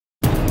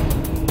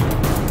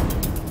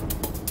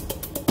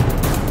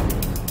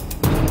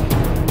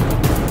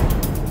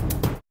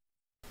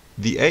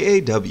The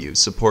AAW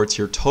supports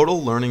your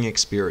total learning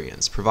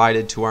experience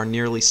provided to our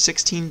nearly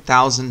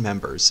 16,000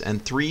 members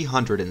and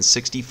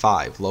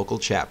 365 local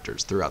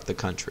chapters throughout the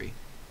country.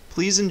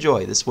 Please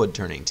enjoy this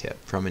woodturning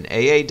tip from an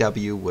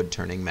AAW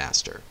woodturning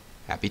master.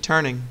 Happy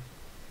turning!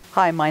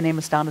 Hi, my name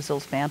is Donna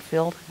Zils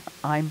Banfield.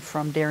 I'm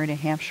from Derry, New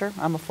Hampshire.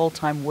 I'm a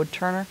full-time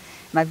woodturner,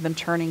 and I've been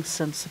turning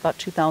since about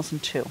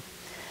 2002.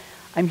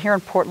 I'm here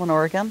in Portland,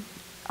 Oregon.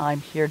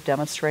 I'm here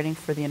demonstrating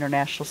for the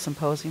International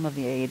Symposium of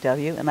the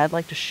AAW, and I'd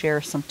like to share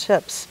some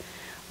tips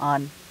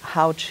on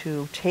how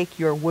to take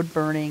your wood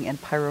burning and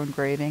pyro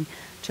engraving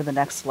to the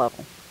next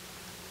level.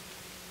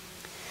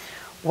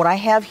 What I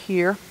have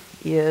here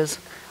is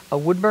a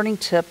wood burning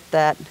tip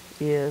that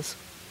is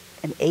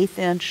an 1/8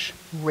 inch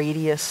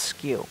radius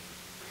skew.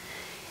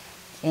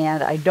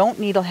 And I don't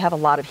need to have a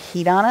lot of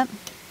heat on it,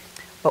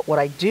 but what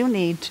I do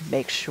need to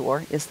make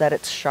sure is that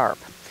it's sharp.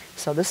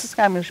 So this is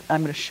I'm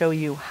going to show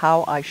you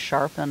how I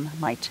sharpen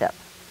my tip.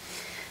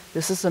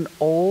 This is an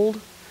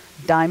old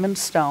diamond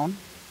stone.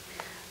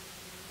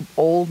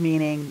 Old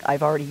meaning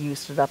I've already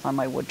used it up on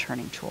my wood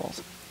turning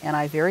tools. And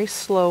I very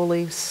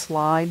slowly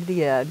slide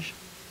the edge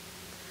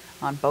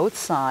on both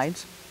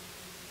sides.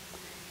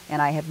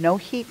 And I have no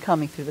heat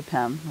coming through the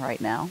pen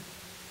right now.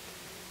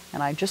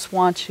 And I just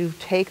want to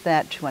take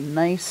that to a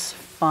nice,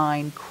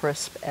 fine,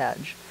 crisp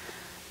edge.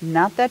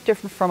 Not that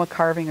different from a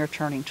carving or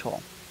turning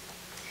tool.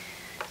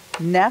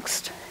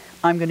 Next,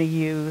 I'm going to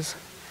use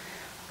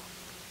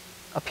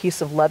a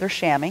piece of leather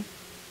chamois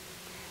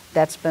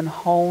that's been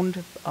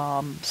honed,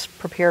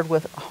 prepared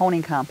with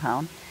honing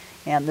compound.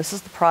 And this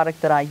is the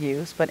product that I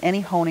use, but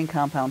any honing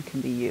compound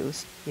can be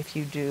used. If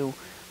you do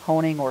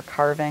honing or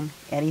carving,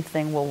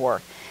 anything will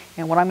work.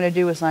 And what I'm going to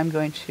do is I'm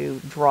going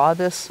to draw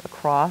this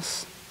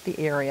across the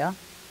area,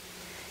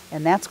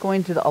 and that's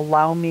going to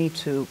allow me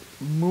to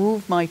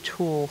move my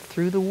tool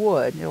through the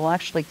wood. It will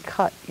actually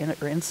cut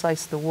or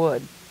incise the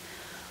wood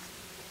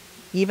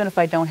even if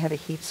I don't have a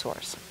heat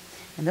source.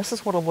 And this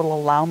is what will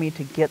allow me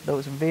to get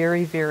those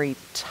very, very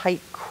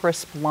tight,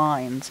 crisp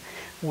lines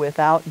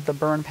without the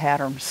burn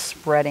pattern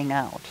spreading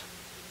out.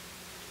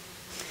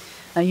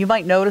 Now you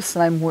might notice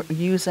that I'm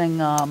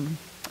using a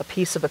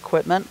piece of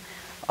equipment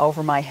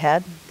over my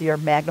head. They are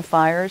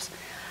magnifiers.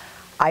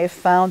 I have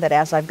found that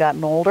as I've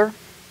gotten older,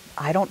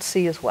 I don't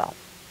see as well.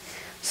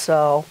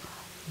 So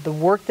the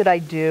work that I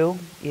do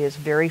is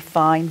very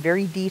fine,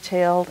 very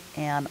detailed,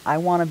 and I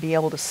want to be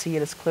able to see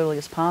it as clearly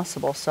as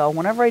possible. So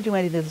whenever I do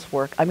any of this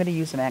work, I'm going to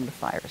use the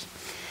magnifiers.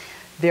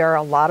 There are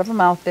a lot of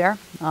them out there.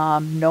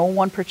 No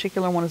one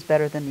particular one is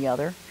better than the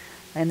other,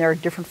 and there are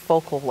different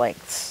focal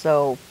lengths.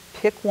 So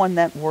pick one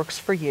that works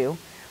for you,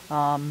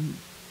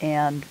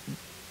 and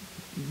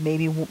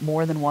maybe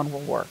more than one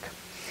will work.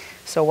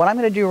 So what I'm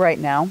going to do right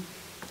now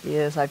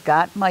is I've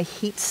got my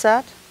heat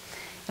set,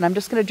 and I'm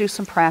just going to do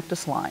some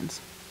practice lines.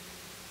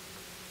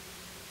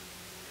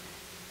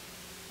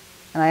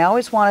 And I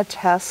always want to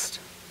test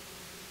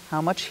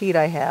how much heat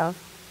I have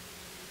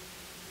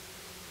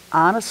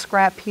on a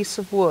scrap piece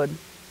of wood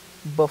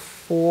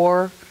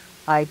before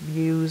I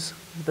use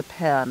the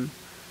pen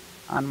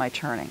on my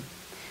turning.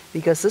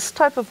 Because this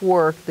type of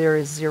work, there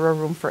is zero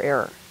room for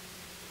error.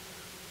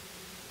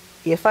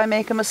 If I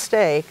make a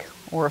mistake,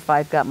 or if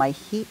I've got my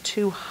heat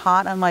too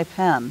hot on my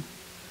pen,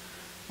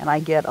 and I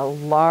get a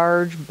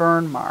large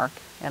burn mark,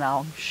 and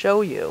I'll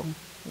show you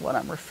what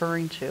I'm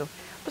referring to.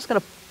 I'm just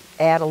going to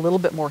add a little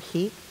bit more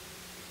heat.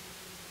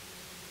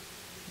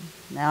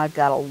 Now I've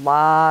got a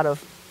lot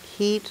of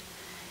heat,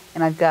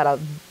 and I've got a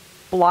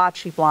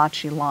blotchy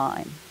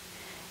line.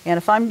 And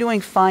if I'm doing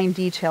fine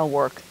detail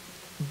work,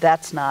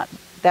 that's not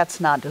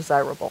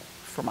desirable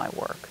for my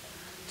work.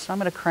 So I'm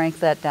going to crank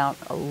that down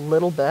a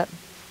little bit.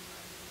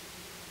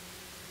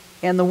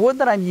 And the wood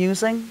that I'm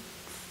using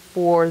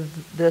for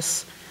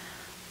this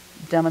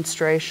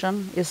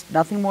demonstration is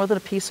nothing more than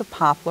a piece of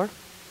poplar,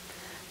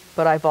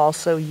 but I've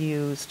also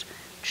used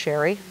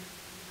cherry,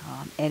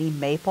 any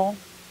maple.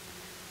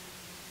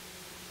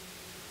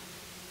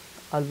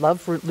 I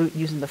love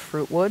using the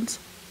fruit woods.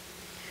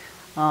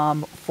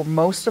 For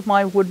most of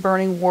my wood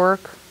burning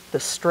work, the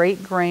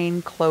straight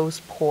grain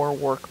closed pore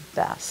work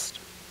best.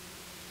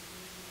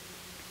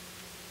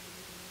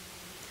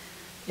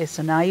 Okay,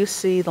 so now you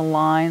see the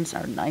lines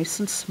are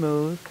nice and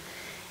smooth,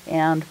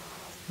 and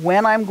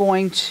when I'm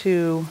going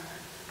to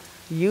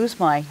use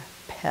my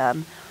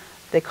pen,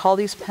 they call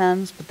these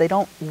pens, but they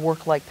don't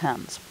work like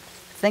pens.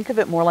 Think of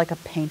it more like a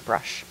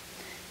paintbrush.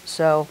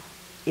 So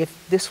if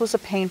this was a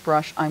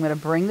paintbrush, I'm going to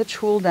bring the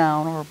tool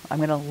down, or I'm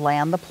going to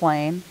land the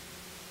plane,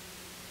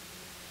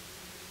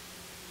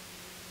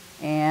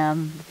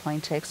 and the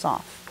plane takes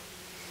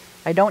off.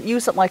 I don't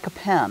use it like a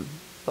pen,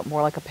 but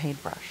more like a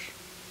paintbrush.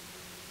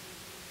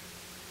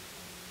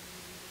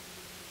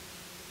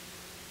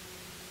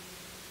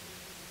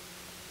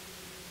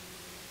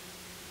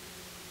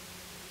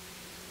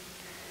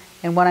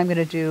 And when I'm going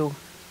to do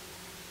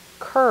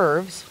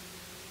curves,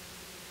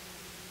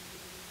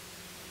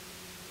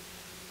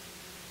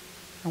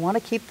 I want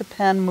to keep the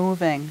pen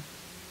moving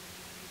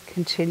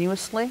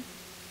continuously.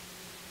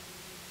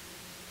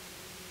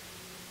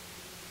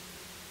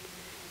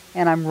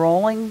 and I'm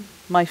rolling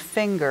my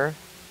finger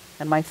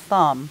and my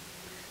thumb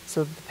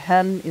so that the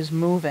pen is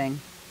moving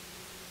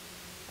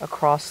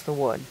across the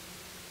wood.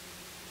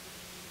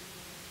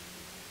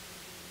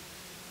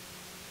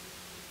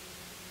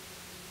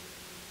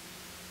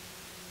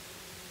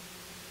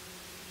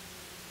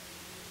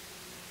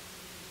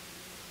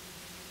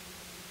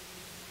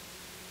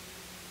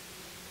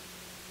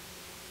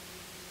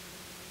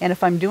 And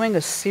if I'm doing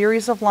a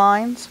series of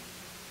lines,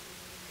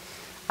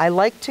 I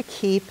like to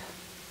keep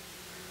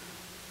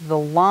the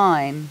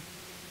line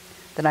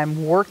that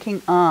I'm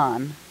working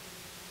on,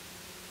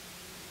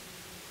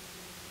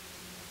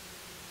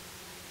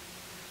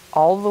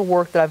 all the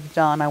work that I've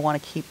done, I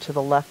want to keep to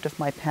the left of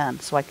my pen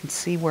so I can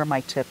see where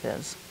my tip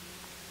is.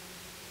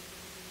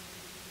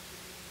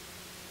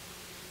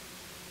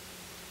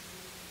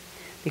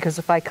 Because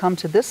if I come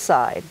to this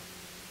side,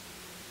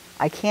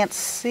 I can't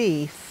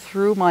see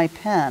through my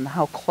pen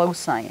how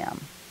close I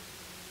am.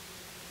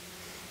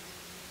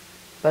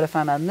 But if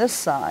I'm on this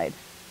side,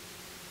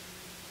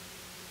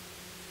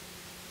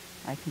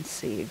 I can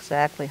see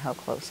exactly how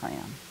close I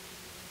am.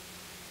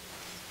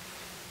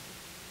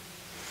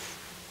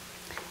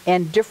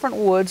 And different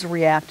woods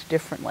react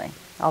differently.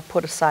 I'll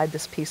put aside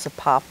this piece of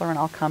poplar and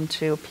I'll come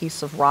to a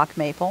piece of rock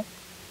maple.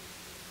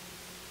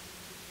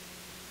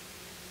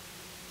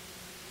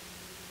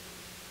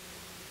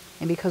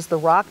 And because the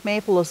rock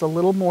maple is a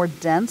little more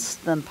dense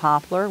than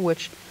poplar,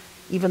 which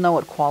even though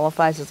it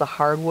qualifies as a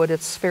hardwood,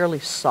 it's fairly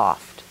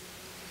soft.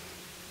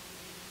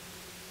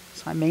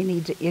 So I may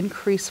need to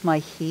increase my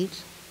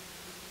heat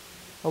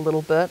a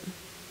little bit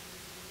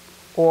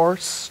or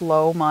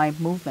slow my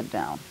movement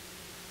down.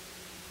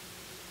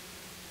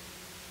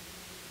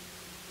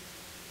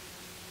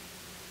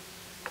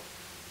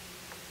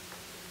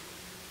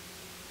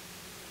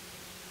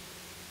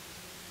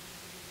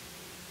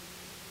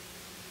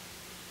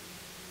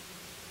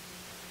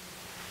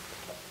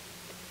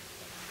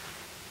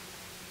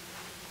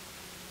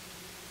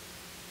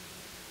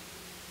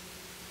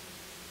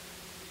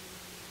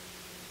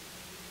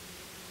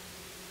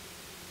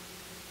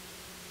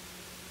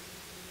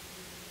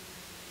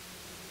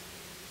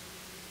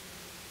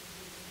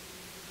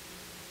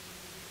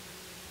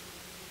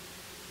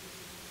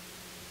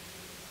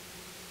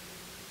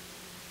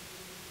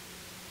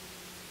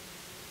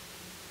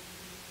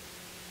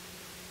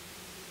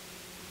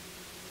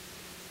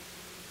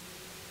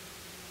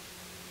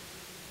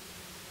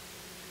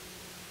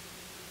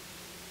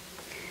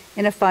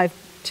 And if I've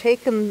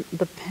taken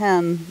the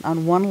pen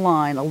on one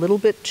line a little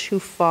bit too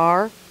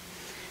far,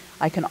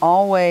 I can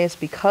always,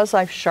 because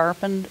I've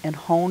sharpened and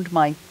honed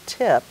my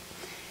tip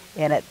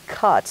and it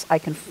cuts, I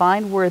can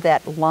find where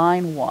that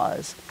line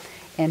was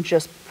and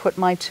just put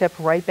my tip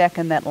right back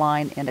in that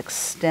line and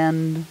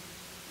extend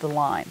the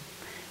line.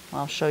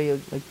 I'll show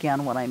you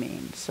again what I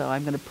mean. So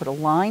I'm going to put a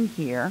line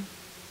here.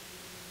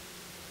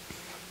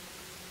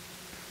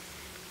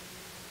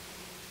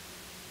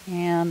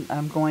 And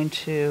I'm going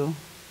to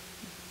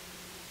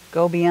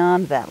go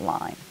beyond that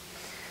line.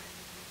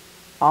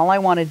 All I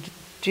want to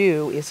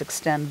do is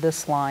extend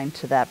this line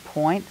to that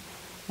point,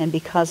 and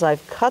because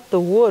I've cut the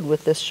wood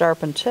with this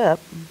sharpened tip,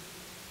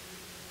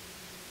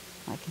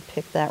 I can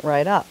pick that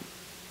right up.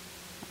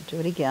 I'll do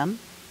it again.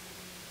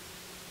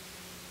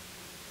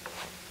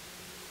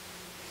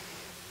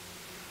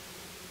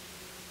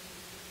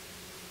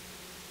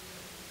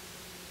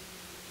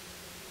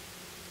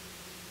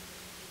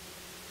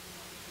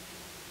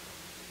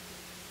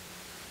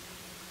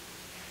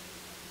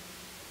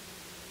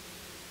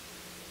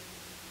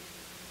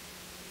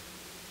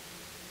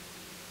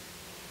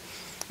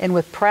 And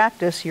with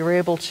practice, you're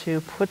able to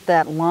put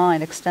that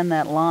line, extend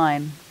that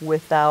line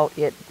without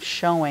it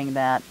showing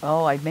that,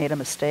 oh, I made a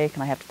mistake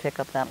and I have to pick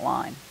up that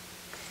line.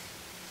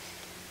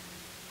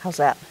 How's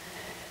that?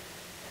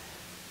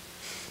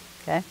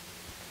 Okay.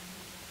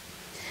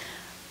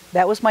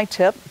 That was my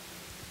tip.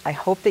 I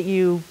hope that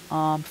you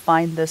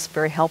find this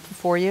very helpful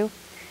for you.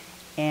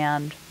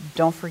 And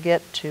don't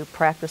forget to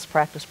practice,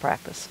 practice,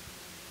 practice.